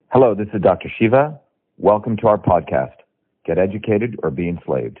Hello, this is Dr. Shiva. Welcome to our podcast, Get Educated or Be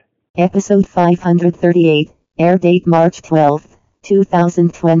Enslaved. Episode 538, air date March 12th,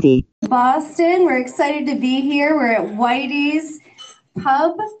 2020. Boston, we're excited to be here. We're at Whitey's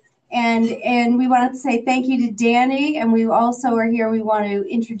Pub, and we wanted to say thank you to Danny, and we also are here, we want to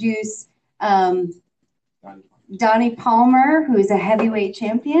introduce Donnie Palmer, who is a heavyweight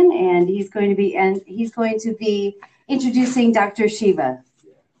champion, and he's going to be introducing Dr. Shiva.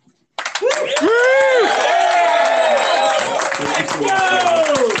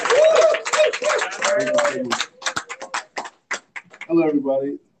 Hello,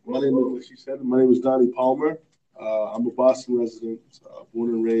 everybody. My name is, like she said, my name is Donnie Palmer. I'm a Boston resident, born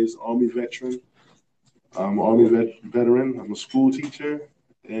and raised Army veteran. I'm an Army veteran. I'm a school teacher,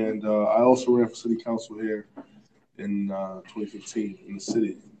 and I also ran for city council here in 2015 in the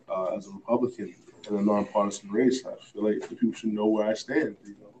city as a Republican in a nonpartisan race. I feel like the people should know where I stand.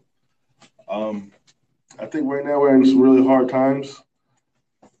 You know, I think right now we're in some really hard times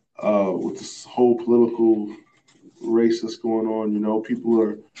with this whole political race that's going on. You know, people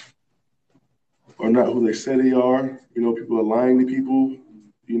are not who they say they are. You know, people are lying to people,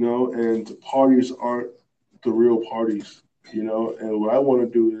 you know, and the parties aren't the real parties, you know. And what I want to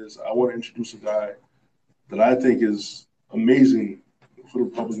do is I want to introduce a guy that I think is amazing for the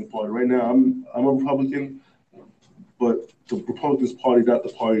Republican Party. Right now, I'm a Republican, but the Republican Party got the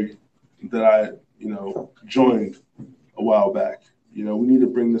party that I, you know, joined a while back. You know, we need to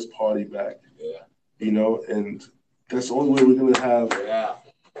bring this party back, you know, and that's the only way we're going to have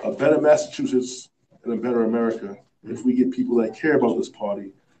a better Massachusetts and a better America if we get people that care about this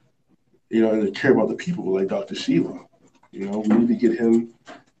party, you know, and that care about the people like Dr. Shiva. You know, we need to get him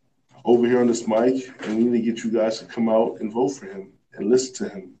over here on this mic, and we need to get you guys to come out and vote for him and listen to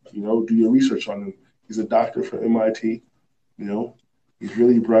him, you know, do your research on him. He's a doctor from MIT, you know, he's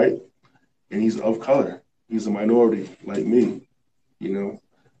really bright, and he's of color. He's a minority like me, you know,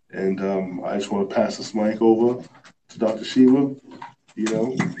 and I just want to pass this mic over to Dr. Shiva, you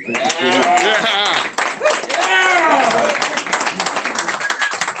know.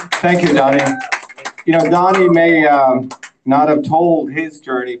 Thank you, Donnie. You know, Donnie may not have told his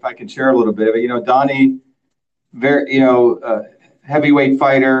journey, if I can share a little bit of it. You know, Donnie, heavyweight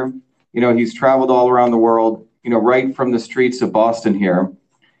fighter, you know, he's traveled all around the world, you know, right from the streets of Boston here.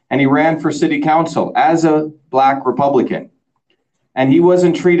 And he ran for city council as a Black Republican. And he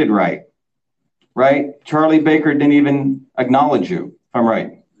wasn't treated right, right? Charlie Baker didn't even acknowledge you, if I'm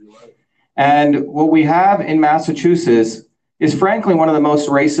right. And what we have in Massachusetts is frankly one of the most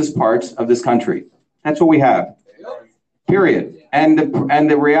racist parts of this country. That's what we have, period. And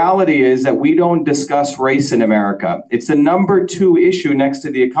the reality is that we don't discuss race in America. It's the number 2 issue next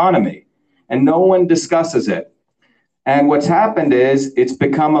to the economy, and no one discusses it. And what's happened is it's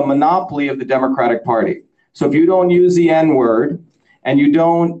become a monopoly of the Democratic Party. So if you don't use the N-word and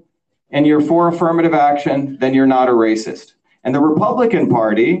you're for affirmative action, then you're not a racist. And the Republican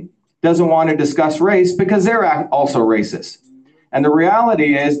Party doesn't want to discuss race because they're also racist. And the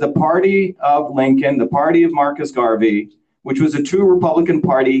reality is the party of Lincoln, the party of Marcus Garvey, which was a true Republican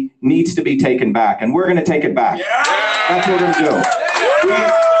Party, needs to be taken back. And we're going to take it back. That's what we're going to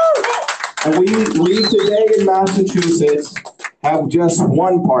do. And we today in Massachusetts have just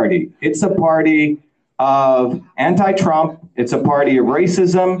one party. It's a party of anti-Trump. It's a party of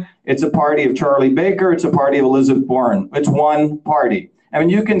racism. It's a party of Charlie Baker. It's a party of Elizabeth Warren. It's one party. I mean,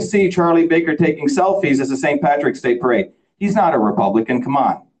 you can see Charlie Baker taking selfies at the St. Patrick's Day parade. He's not a Republican. Come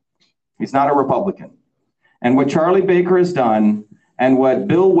on. He's not a Republican. And what Charlie Baker has done and what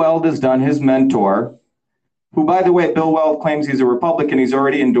Bill Weld has done, his mentor, who, by the way, Bill Weld claims he's a Republican. He's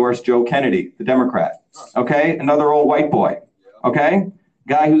already endorsed Joe Kennedy, the Democrat. Okay? Another old white boy. Okay?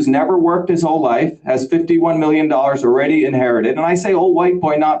 Guy who's never worked his whole life, has $51 million already inherited. And I say old white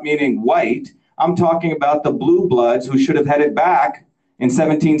boy not meaning white. I'm talking about the blue bloods who should have headed back in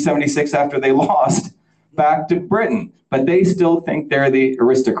 1776 after they lost back to Britain. But they still think they're the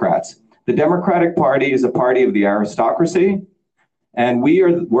aristocrats. The Democratic Party is a party of the aristocracy. And we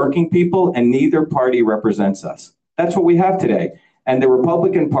are working people, and neither party represents us. That's what we have today. And the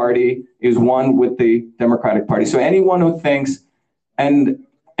Republican Party is one with the Democratic Party. So anyone who thinks,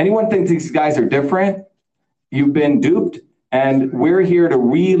 these guys are different, you've been duped. And we're here to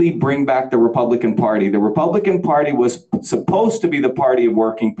really bring back the Republican Party. The Republican Party was supposed to be the party of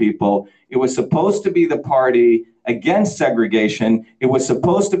working people. It was supposed to be the party against segregation. It was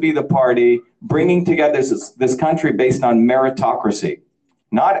supposed to be the party bringing together this country based on meritocracy,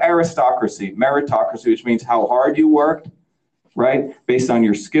 not aristocracy, meritocracy, which means how hard you worked, right? Based on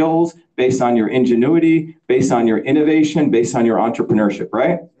your skills, based on your ingenuity, based on your innovation, based on your entrepreneurship,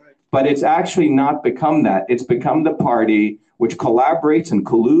 right? But it's actually not become that. It's become the party which collaborates and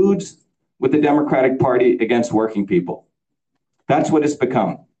colludes with the Democratic Party against working people. That's what it's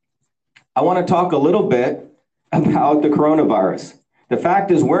become. I want to talk a little bit about the coronavirus. The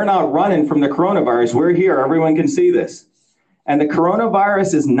fact is, we're not running from the coronavirus. We're here. Everyone can see this. And the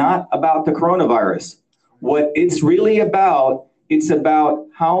coronavirus is not about the coronavirus. What it's really about, it's about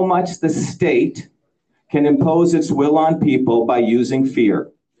how much the state can impose its will on people by using fear.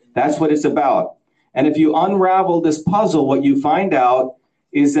 That's what it's about. And if you unravel this puzzle, what you find out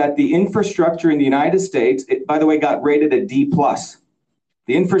is that the infrastructure in the United States, it, by the way, got rated a D+.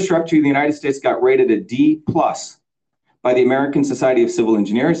 The infrastructure in the United States got rated a D+ by the American Society of Civil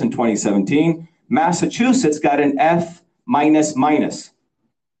Engineers in 2017. Massachusetts got an F-. You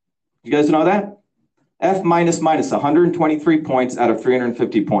guys know that? F-, 123 points out of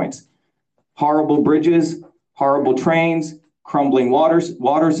 350 points. Horrible bridges, horrible trains, crumbling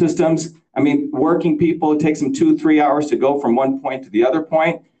water systems. I mean, working people, it takes them 2-3 hours to go from one point to the other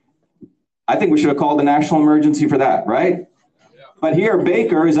point. I think we should have called the national emergency for that, right? But here,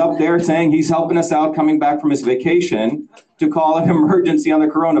 Baker is up there saying he's helping us out coming back from his vacation to call an emergency on the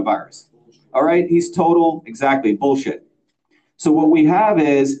coronavirus. All right, he's total, exactly, bullshit. So what we have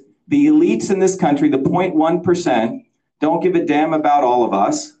is the elites in this country, the 0.1%, don't give a damn about all of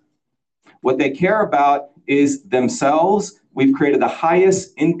us. What they care about is themselves. We've created the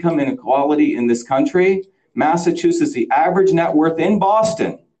highest income inequality in this country. Massachusetts, the average net worth in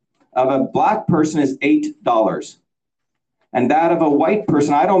Boston of a black person is $8. And that of a white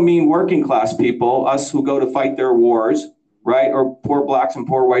person, I don't mean working class people, us who go to fight their wars, right? Or poor blacks and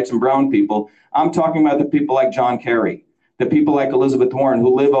poor whites and brown people. I'm talking about the people like John Kerry, the people like Elizabeth Warren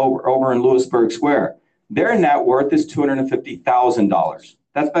who live over in Lewisburg Square. Their net worth is $250,000.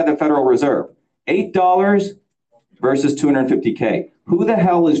 That's by the Federal Reserve. $8 versus $250K. Who the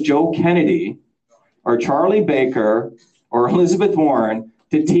hell is Joe Kennedy or Charlie Baker or Elizabeth Warren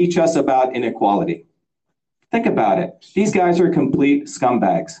to teach us about inequality? Think about it. These guys are complete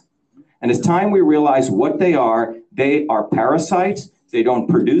scumbags. And it's time we realize what they are. They are parasites. They don't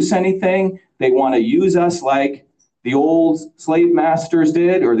produce anything. They want to use us like the old slave masters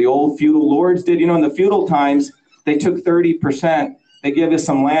did or the old feudal lords did. You know, in the feudal times, they took 30%. They give us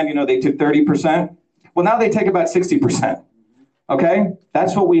some land, you know, they took 30%. Well, now they take about 60%. Okay?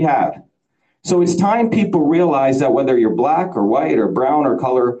 That's what we have. So it's time people realize that whether you're black or white or brown or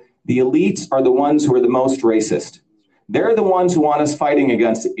color, the elites are the ones who are the most racist. They're the ones who want us fighting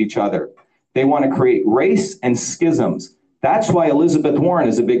against each other. They want to create race and schisms. That's why Elizabeth Warren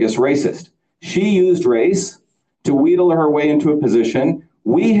is the biggest racist. She used race to wheedle her way into a position.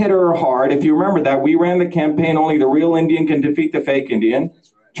 We hit her hard. If you remember that, we ran the campaign, only the real Indian can defeat the fake Indian.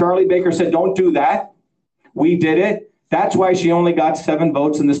 Charlie Baker said, don't do that. We did it. That's why she only got 7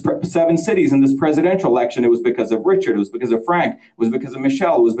 votes in this 7 cities in this presidential election. It was because of Richard. It was because of Frank. It was because of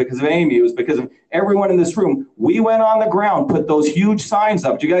Michelle. It was because of Amy. It was because of everyone in this room. We went on the ground, put those huge signs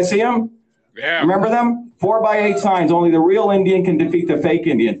up. Did you guys see them? Yeah. Remember them? 4x8 signs. Only the real Indian can defeat the fake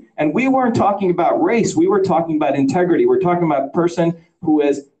Indian. And we weren't talking about race. We were talking about integrity. We're talking about a person who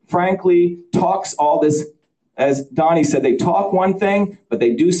is, frankly, talks all this, as Donnie said, they talk one thing, but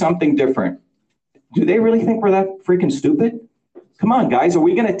they do something different. Do they really think we're that freaking stupid? Come on, guys. Are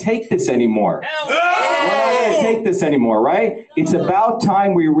we going to take this anymore? We're not going to take this anymore, right? It's about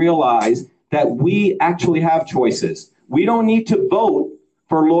time we realize that we actually have choices. We don't need to vote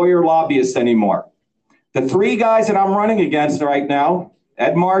for lawyer lobbyists anymore. The 3 guys that I'm running against right now,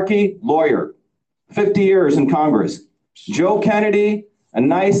 Ed Markey, lawyer, 50 years in Congress. Joe Kennedy, a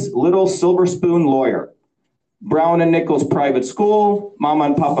nice little silver spoon lawyer. Brown and Nichols private school, mama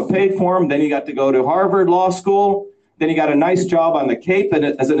and papa paid for him. Then he got to go to Harvard Law School. Then he got a nice job on the Cape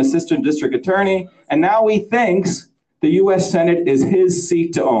as an assistant district attorney. And now he thinks the US Senate is his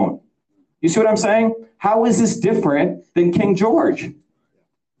seat to own. You see what I'm saying? How is this different than King George?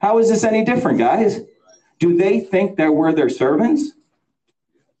 How is this any different, guys? Do they think that we're their servants?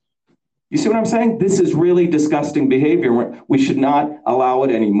 You see what I'm saying? This is really disgusting behavior. We should not allow it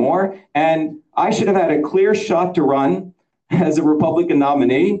anymore. And I should have had a clear shot to run as a Republican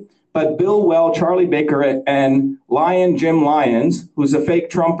nominee, but Bill Weld, Charlie Baker, and Jim Lyons, who's a fake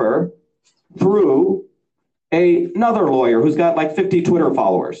Trumper, threw another lawyer who's got like 50 Twitter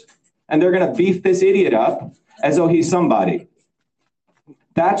followers. And they're going to beef this idiot up as though he's somebody.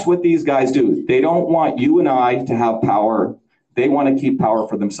 That's what these guys do. They don't want you and I to have power. They want to keep power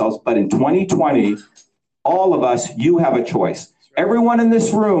for themselves. But in 2020, all of us, you have a choice. Everyone in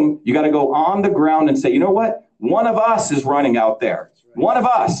this room, you got to go on the ground and say, you know what? One of us is running out there. One of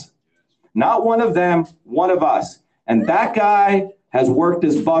us. Not one of them, one of us. And that guy has worked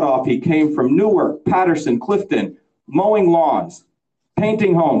his butt off. He came from Newark, Patterson, Clifton, mowing lawns,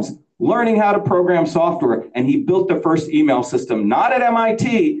 painting homes, learning how to program software, and he built the first email system, not at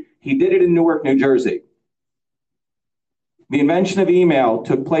MIT, he did it in Newark, New Jersey. The invention of email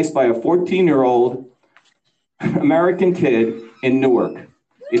took place by a 14-year-old American kid in Newark.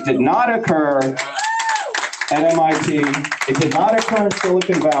 It did not occur at MIT. It did not occur in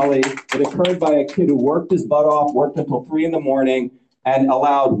Silicon Valley. It occurred by a kid who worked his butt off, worked until 3 in the morning, and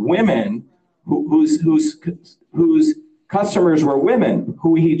allowed women whose customers were women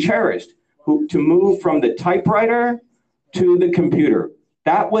who he cherished, to move from the typewriter to the computer.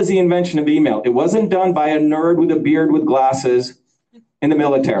 That was the invention of email. It wasn't done by a nerd with a beard with glasses in the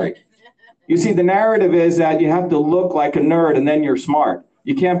military. You see, the narrative is that you have to look like a nerd and then you're smart.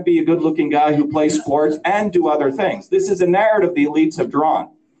 You can't be a good-looking guy who plays sports and do other things. This is a narrative the elites have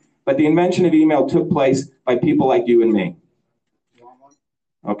drawn. But the invention of email took place by people like you and me.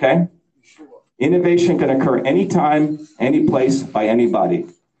 Okay? Innovation can occur anytime, any place, by anybody.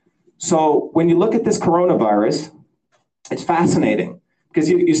 So when you look at this coronavirus, it's fascinating. Because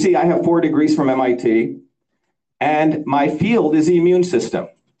you see, I have 4 degrees from MIT, and my field is the immune system.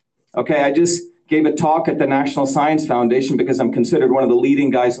 Okay, I just gave a talk at the National Science Foundation because I'm considered one of the leading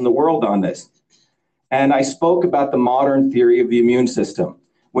guys in the world on this. And I spoke about the modern theory of the immune system.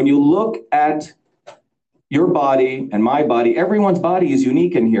 When you look at your body and my body, everyone's body is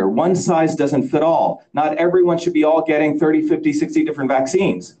unique in here. One size doesn't fit all. Not everyone should be all getting 30, 50, 60 different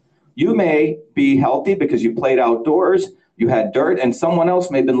vaccines. You may be healthy because you played outdoors, you had dirt, and someone else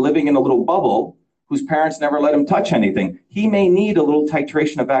may have been living in a little bubble whose parents never let him touch anything. He may need a little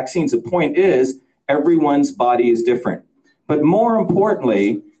titration of vaccines. The point is, everyone's body is different. But more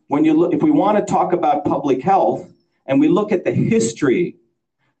importantly, when you look, if we want to talk about public health, and we look at the history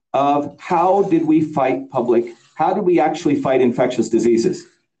of how did we actually fight infectious diseases?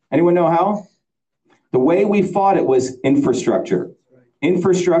 Anyone know how? The way we fought it was infrastructure.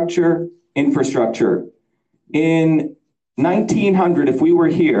 Infrastructure, infrastructure. In 1900, if we were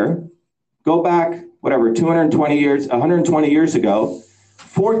here, go back, whatever, 220 years, 120 years ago,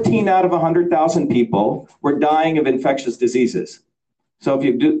 14 out of 100,000 people were dying of infectious diseases. So if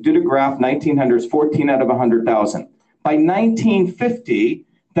you do the graph, 1900s, 14 out of 100,000. By 1950,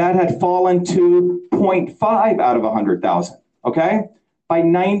 that had fallen to 0.5 out of 100,000, okay? By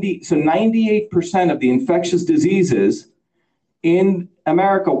 98% of the infectious diseases in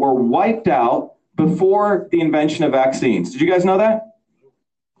America were wiped out before the invention of vaccines. Did you guys know that?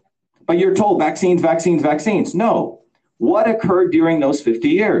 But you're told vaccines, vaccines, vaccines. No. What occurred during those 50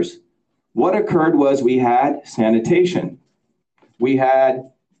 years? What occurred was we had sanitation. We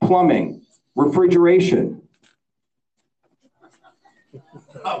had plumbing, refrigeration.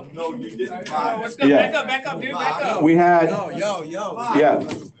 Oh, no, you didn't. Yeah. Back up, dude, back up. We had, Yeah.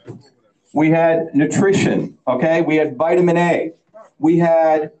 we had nutrition, okay? We had vitamin A. We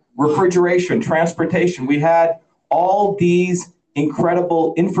had refrigeration, transportation. We had all these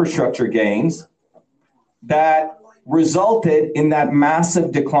incredible infrastructure gains that resulted in that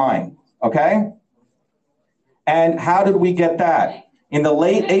massive decline, okay? And how did we get that? In the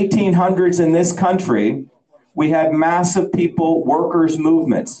late 1800s in this country, we had massive workers'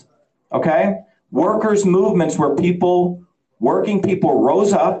 movements, okay? Workers' movements where working people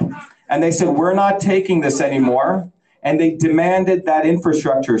rose up and they said, we're not taking this anymore. And they demanded that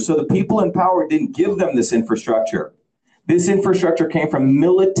infrastructure. So the people in power didn't give them this infrastructure. This infrastructure came from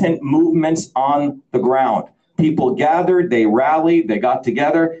militant movements on the ground. People gathered, they rallied, they got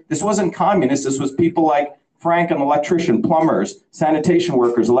together. This wasn't communist. This was people like Frank, an electrician, plumbers, sanitation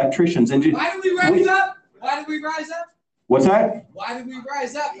workers, electricians, engineers. Why did we rise up? Why did we rise up? What's that? Why did we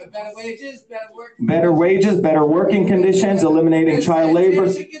rise up? Better wages, better work. Better wages, better working conditions, eliminating child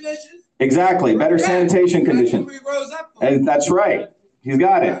labor. Exactly, better sanitation conditions. That's what we rose up for. And that's right. He's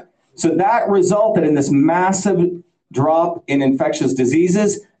got it. So that resulted in this massive drop in infectious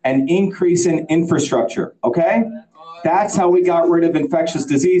diseases and increase in infrastructure, okay? That's how we got rid of infectious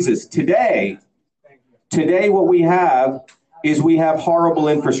diseases. Today what we have is we have horrible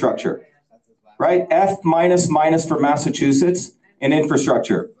infrastructure, right? F minus for Massachusetts in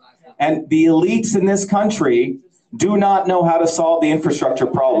infrastructure. And the elites in this country do not know how to solve the infrastructure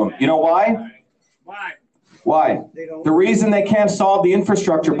problem. You know why? Why? The reason they can't solve the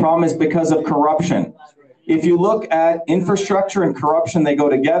infrastructure problem is because of corruption. If you look at infrastructure and corruption, they go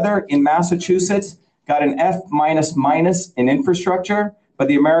together. In Massachusetts, got an F minus in infrastructure, but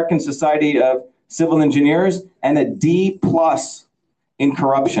the American Society of Civil Engineers, and a D plus in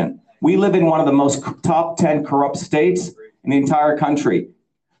corruption. We live in one of the most top 10 corrupt states in the entire country.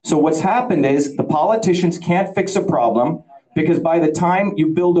 So what's happened is the politicians can't fix a problem. Because by the time you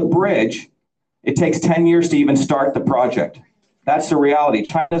build a bridge, it takes 10 years to even start the project. That's the reality.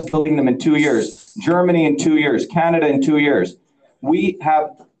 China's building them in 2 years. Germany in 2 years. Canada in 2 years. We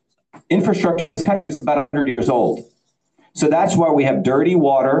have infrastructure that's about 100 years old. So that's why we have dirty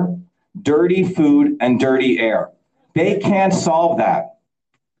water, dirty food, and dirty air. They can't solve that.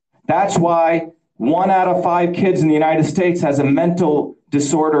 That's why 1 out of 5 kids in the United States has a mental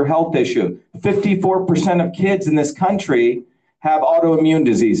disorder health issue. 54% of kids in this country have autoimmune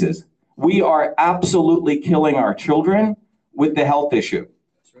diseases. We are absolutely killing our children with the health issue.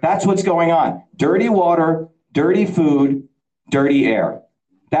 That's what's going on. Dirty water, dirty food, dirty air.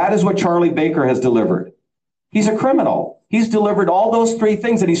 That is what Charlie Baker has delivered. He's a criminal. He's delivered all those 3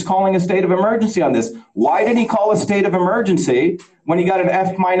 things, and he's calling a state of emergency on this. Why did he call a state of emergency when he got an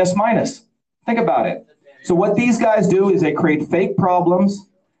F minus minus? Think about it. So what these guys do is they create fake problems,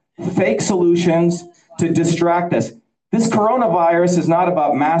 fake solutions to distract us. This coronavirus is not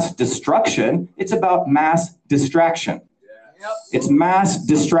about mass destruction. It's about mass distraction. It's mass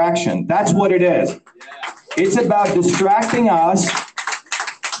distraction. That's what it is. It's about distracting us,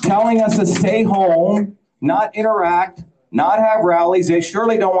 telling us to stay home, not interact, not have rallies. They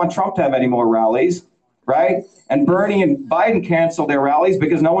surely don't want Trump to have any more rallies, right? And Bernie and Biden cancel their rallies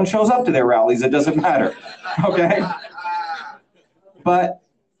because no one shows up to their rallies. It doesn't matter, okay? But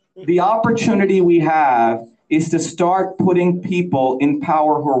the opportunity we have is to start putting people in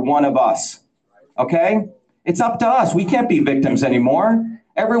power who are one of us, okay? It's up to us. We can't be victims anymore.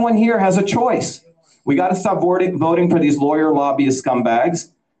 Everyone here has a choice. We got to stop voting for these lawyer lobbyist scumbags.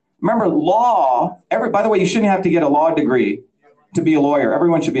 Remember, by the way, you shouldn't have to get a law degree to be a lawyer.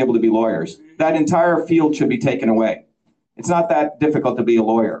 Everyone should be able to be lawyers. That entire field should be taken away. It's not that difficult to be a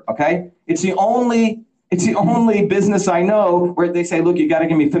lawyer, okay? It's the only business I know where they say, look, you got to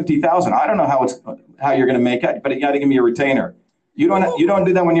give me 50,000. I don't know how you're going to make it, but you got to give me a retainer. You don't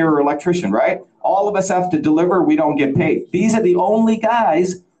do that when you're an electrician, right? All of us have to deliver. We don't get paid. These are the only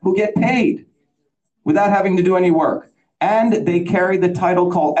guys who get paid without having to do any work. And they carry the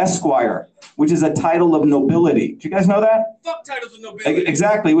title called Esquire, which is a title of nobility. Do you guys know that? Fuck titles of nobility.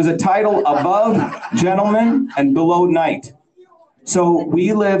 Exactly. It was a title above gentleman and below knight. So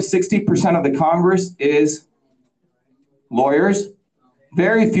we live, 60% of the Congress is lawyers,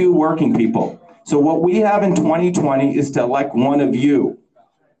 very few working people. So what we have in 2020 is to elect one of you.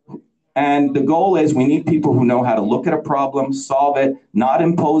 And the goal is we need people who know how to look at a problem, solve it, not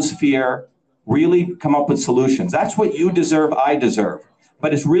impose fear, really come up with solutions. That's what you deserve, I deserve.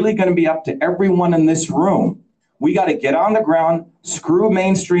 But it's really going to be up to everyone in this room. We got to get on the ground, screw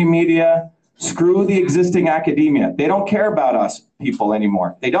mainstream media, screw the existing academia. They don't care about us people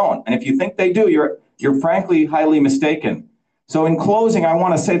anymore. They don't. And if you think they do, you're frankly highly mistaken. So in closing, I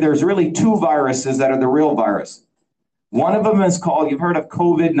want to say there's really 2 viruses that are the real virus. One of them is called, you've heard of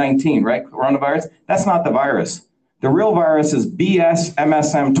COVID-19, right? Coronavirus. That's not the virus. The real virus is BS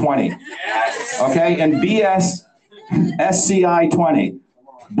MSM20. Okay, and BS SCI20.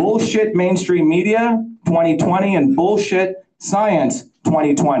 Bullshit mainstream media 2020 and bullshit science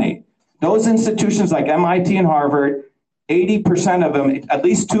 2020. Those institutions like MIT and Harvard, 80% of them, at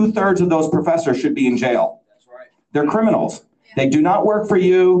least 2/3 of those professors should be in jail. That's right. They're criminals. They do not work for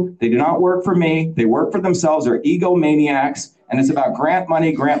you. They do not work for me. They work for themselves. They're egomaniacs. And it's about grant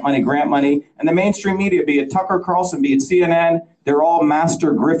money, grant money, grant money. And the mainstream media, be it Tucker Carlson, be it CNN, they're all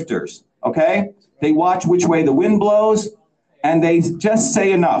master grifters, okay? They watch which way the wind blows, and they just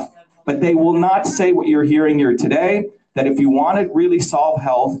say enough. But they will not say what you're hearing here today, that if you want to really solve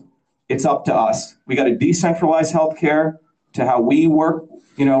health, it's up to us. We got to decentralize healthcare to how we work,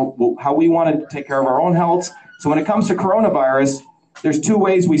 how we want to take care of our own health. So when it comes to coronavirus, there's 2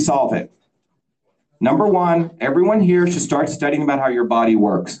 ways we solve it. Number 1, everyone here should start studying about how your body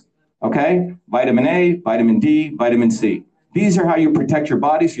works, okay? Vitamin A, vitamin D, vitamin C. These are how you protect your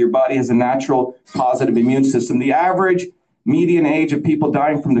body, so your body has a natural positive immune system. The average median age of people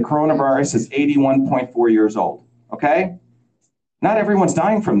dying from the coronavirus is 81.4 years old, okay? Not everyone's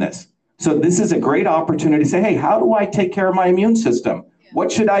dying from this. So this is a great opportunity to say, hey, how do I take care of my immune system?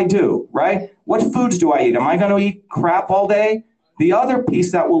 What should I do, right? What foods do I eat? Am I going to eat crap all day? The other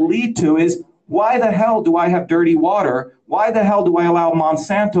piece that will lead to is, why the hell do I have dirty water? Why the hell do I allow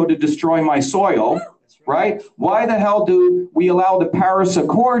Monsanto to destroy my soil, right? Why the hell do we allow the Paris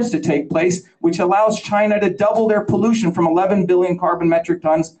Accords to take place, which allows China to double their pollution from 11 billion carbon metric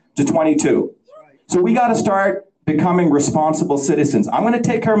tons to 22? So we got to start becoming responsible citizens. I'm going to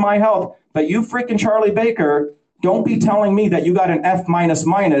take care of my health, but you freaking Charlie Baker, Don't be telling me that you got an F minus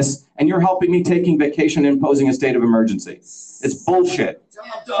minus and you're helping me taking vacation and imposing a state of emergency. It's bullshit.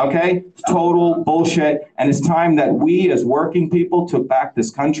 Okay? Total bullshit. And it's time that we as working people took back this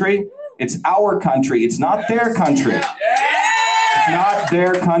country. It's our country. It's not their country. It's not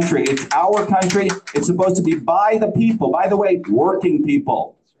their country. It's our country. It's supposed to be by the people. By the way, working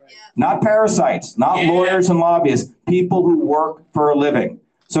people. Not parasites, not lawyers and lobbyists, people who work for a living.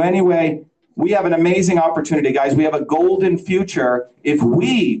 So anyway, we have an amazing opportunity, guys. We have a golden future if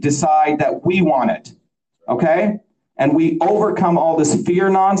we decide that we want it, okay? And we overcome all this fear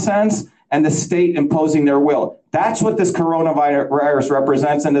nonsense and the state imposing their will. That's what this coronavirus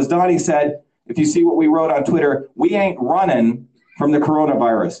represents. And as Donnie said, if you see what we wrote on Twitter, we ain't running from the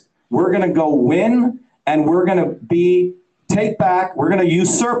coronavirus. We're gonna go win, and we're gonna we're gonna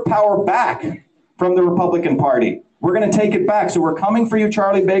usurp power back from the Republican Party. We're going to take it back. So we're coming for you,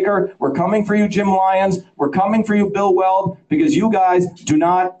 Charlie Baker. We're coming for you, Jim Lyons. We're coming for you, Bill Weld, because you guys do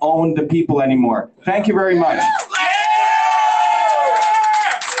not own the people anymore. Thank you very much.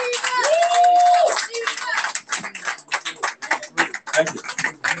 Thank you.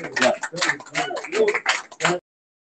 Yeah.